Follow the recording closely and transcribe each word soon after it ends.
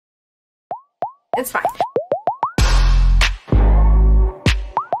It's fine.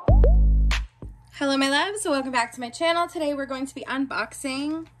 Hello my loves, welcome back to my channel. Today we're going to be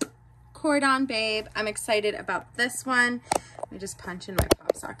unboxing Corydon Babe. I'm excited about this one. Let me just punch in my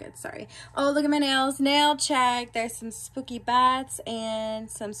pop socket, sorry. Oh, look at my nails, nail check. There's some spooky bats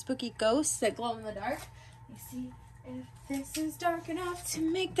and some spooky ghosts that glow in the dark. Let me see if this is dark enough to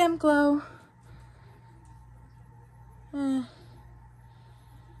make them glow.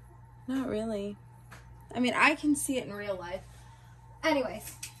 Not really. I mean, I can see it in real life.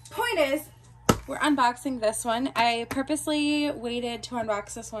 Anyways, point is, we're unboxing this one. I purposely waited to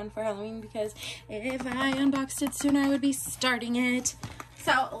unbox this one for Halloween because if I unboxed it soon, I would be starting it.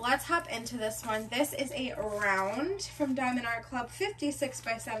 So let's hop into this one. This is a round from Diamond Art Club, 56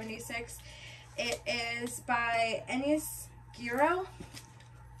 by 76. It is by Giro.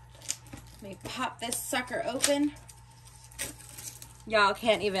 Let me pop this sucker open. Y'all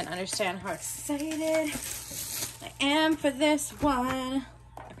can't even understand how excited I am for this one.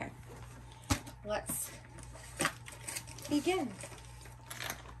 Okay, let's begin.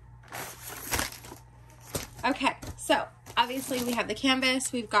 Okay, so obviously we have the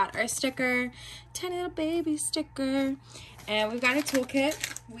canvas, we've got our sticker, tiny little baby sticker, and we've got a toolkit.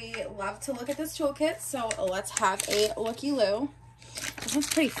 We love to look at this toolkit, so let's have a looky-loo. This one's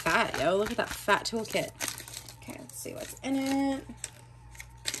pretty fat, yo. Look at that fat toolkit. Okay, let's see what's in it.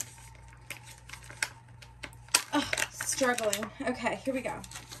 Oh, struggling. Okay, here we go.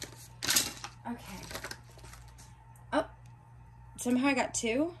 Okay. Oh, somehow I got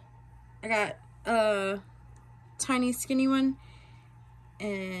two. I got a tiny skinny one,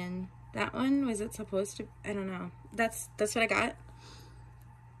 and that one, was it supposed to, I don't know. That's what I got.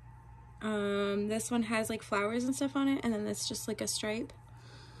 This one has like flowers and stuff on it, and then it's just like a stripe.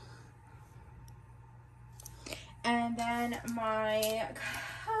 And then my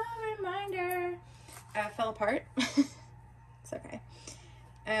reminder fell apart. It's okay.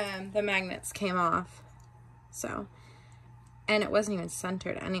 The magnets came off, so, and it wasn't even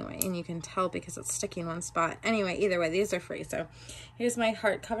centered anyway, and you can tell because it's sticky in one spot. Anyway, either way, these are free. So here's my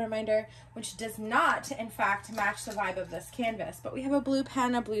heart cover reminder, which does not in fact match the vibe of this canvas, but we have a blue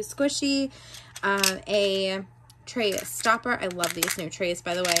pen, a blue squishy, a tray stopper. I love these new trays,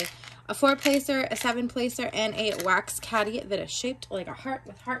 by the way. A 4-placer, a 7-placer, and a wax caddy that is shaped like a heart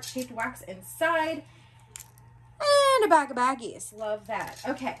with heart-shaped wax inside. And a bag of baggies. Love that.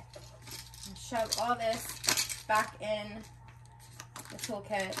 Okay. Shove all this back in the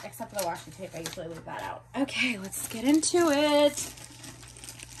toolkit, except for the washi tape. I usually leave that out. Okay, let's get into it.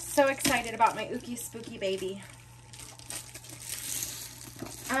 So excited about my ookie spooky baby.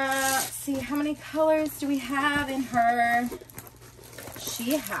 Let's see, how many colors do we have in her?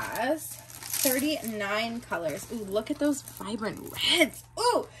 She has 39 colors. Ooh, look at those vibrant reds.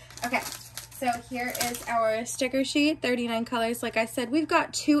 Ooh, okay. So here is our sticker sheet, 39 colors. Like I said, we've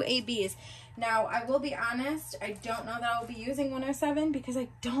got 2 ABs. Now, I will be honest, I don't know that I'll be using 107 because I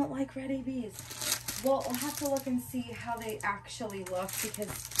don't like red ABs. We'll have to look and see how they actually look, because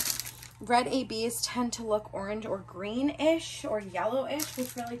red ABs tend to look orange or green-ish or yellowish,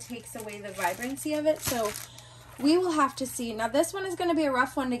 which really takes away the vibrancy of it. So we will have to see. Now, this one is going to be a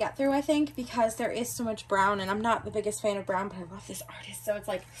rough one to get through, I think, because there is so much brown, and I'm not the biggest fan of brown, but I love this artist, so it's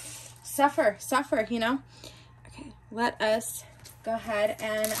like, suffer, you know? Okay, let us go ahead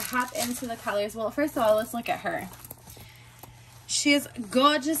and hop into the colors. Well, first of all, let's look at her. She is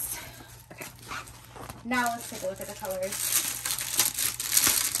gorgeous. Okay, now let's take a look at the colors.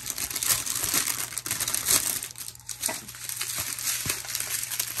 Okay.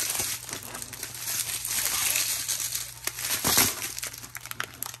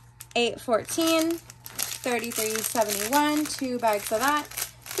 814, 3371, 2 bags of that.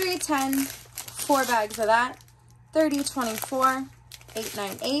 310, 4 bags of that. 3024,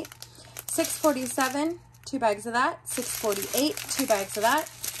 898, 647, 2 bags of that. 648, 2 bags of that.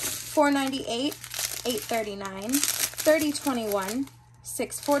 498, 839, 3021,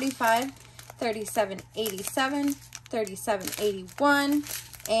 645, 3787, 3781,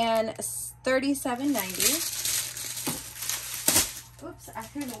 and 3790. Oops, I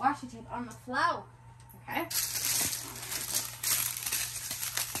threw the washi tape on the floor. Okay.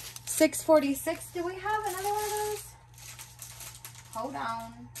 646. Do we have another one of those? Hold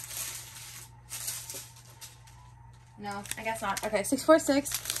on. No, I guess not. Okay,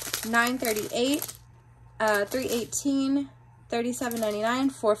 646, 938, 318, 3799,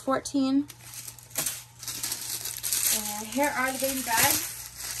 414. And here are the baby bags.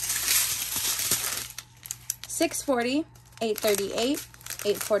 640, 838,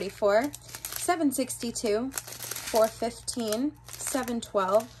 844, 762, 415,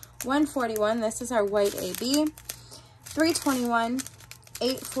 712, 141. This is our white AB. 321.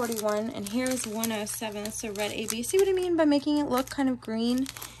 841. And here's 107. That's a red AB. See what I mean by making it look kind of green?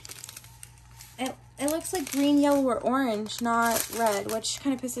 It looks like green, yellow, or orange, not red, which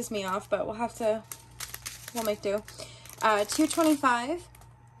kind of pisses me off, but we'll make do. 225,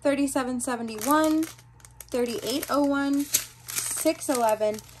 3771, 3801,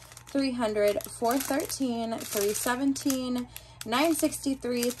 611, 300, 413, 317,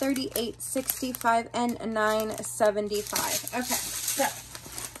 963, 3865, and 975. Okay, so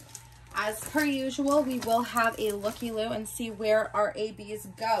as per usual, we will have a looky-loo and see where our ABs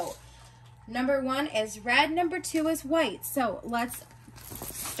go. Number 1 is red, number 2 is white. So let's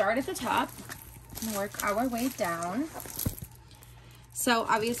start at the top and work our way down. So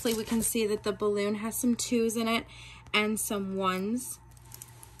obviously we can see that the balloon has some 2s in it and some 1s.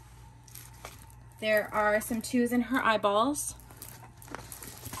 There are some 2s in her eyeballs.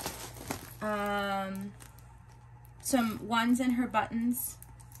 Some 1s in her buttons.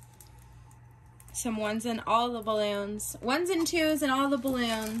 Some 1s in all the balloons. 1s and 2s in all the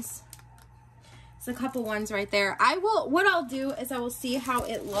balloons. There's a couple 1s right there. What I'll do is I will see how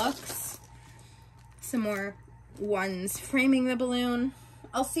it looks. Some more 1s framing the balloon.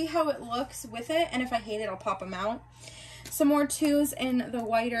 I'll see how it looks with it, and if I hate it, I'll pop them out. Some more 2s in the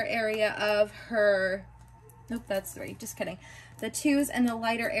whiter area of her, nope, that's 3, just kidding. The 2s in the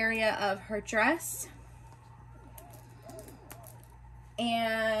lighter area of her dress.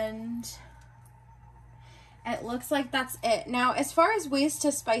 And it looks like that's it. Now, as far as ways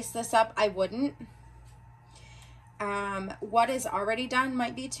to spice this up, I wouldn't. What is already done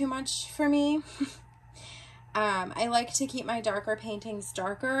might be too much for me. I like to keep my darker paintings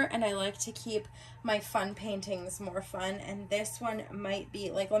darker, and I like to keep my fun paintings more fun. And this one might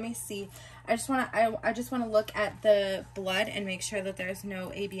be like, let me see. I just want to look at the blood and make sure that there's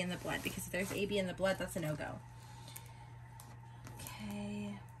no AB in the blood, because if there's AB in the blood, that's a no-go.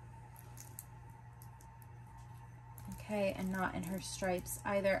 Okay, and not in her stripes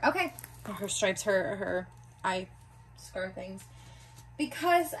either. Okay, her stripes, her eye scar things.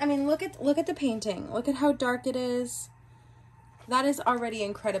 Because, I mean, look at the painting. Look at how dark it is. That is already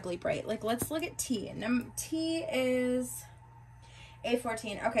incredibly bright. Like, let's look at T. T is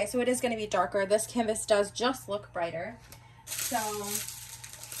A14. Okay, so it is going to be darker. This canvas does just look brighter. So,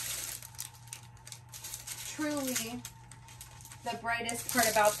 truly, the brightest part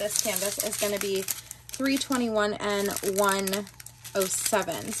about this canvas is going to be 321 and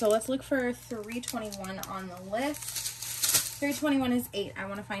 107. So let's look for 321 on the list. 321 is 8. I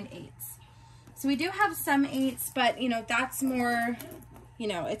want to find 8s. So we do have some 8s, but you know, that's more, you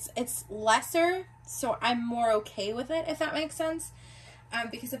know, it's lesser, so I'm more okay with it, if that makes sense.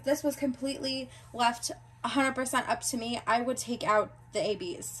 Because if this was completely left 100% up to me, I would take out the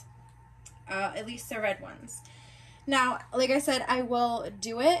ABs, at least the red ones. Now, like I said, I will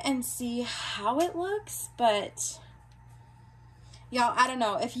do it and see how it looks, but y'all, I don't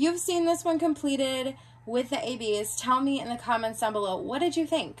know. If you've seen this one completed with the ABs, tell me in the comments down below, what did you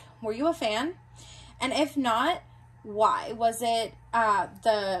think? Were you a fan? And if not, why? Was it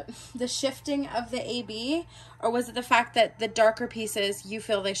the shifting of the AB, or was it the fact that the darker pieces, you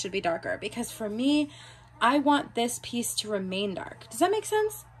feel they should be darker? Because for me, I want this piece to remain dark. Does that make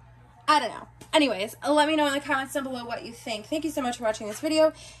sense? I don't know. Anyways, let me know in the comments down below what you think. Thank you so much for watching this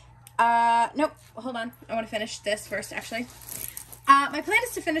video. Nope, hold on. I want to finish this first, actually. My plan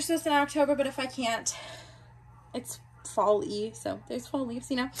is to finish this in October, but if I can't, it's fall-y, so there's fall leaves,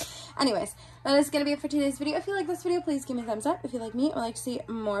 you know. Anyways, that is going to be it for today's video. If you like this video, please give me a thumbs up. If you like me or like to see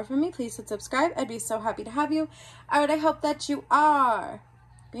more from me, please hit subscribe. I'd be so happy to have you. Alright, I hope that you are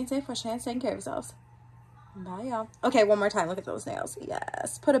being safe, washing hands, taking care of yourselves. Bye, y'all. Okay, one more time. Look at those nails.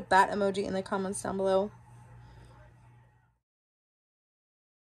 Yes. Put a bat emoji in the comments down below.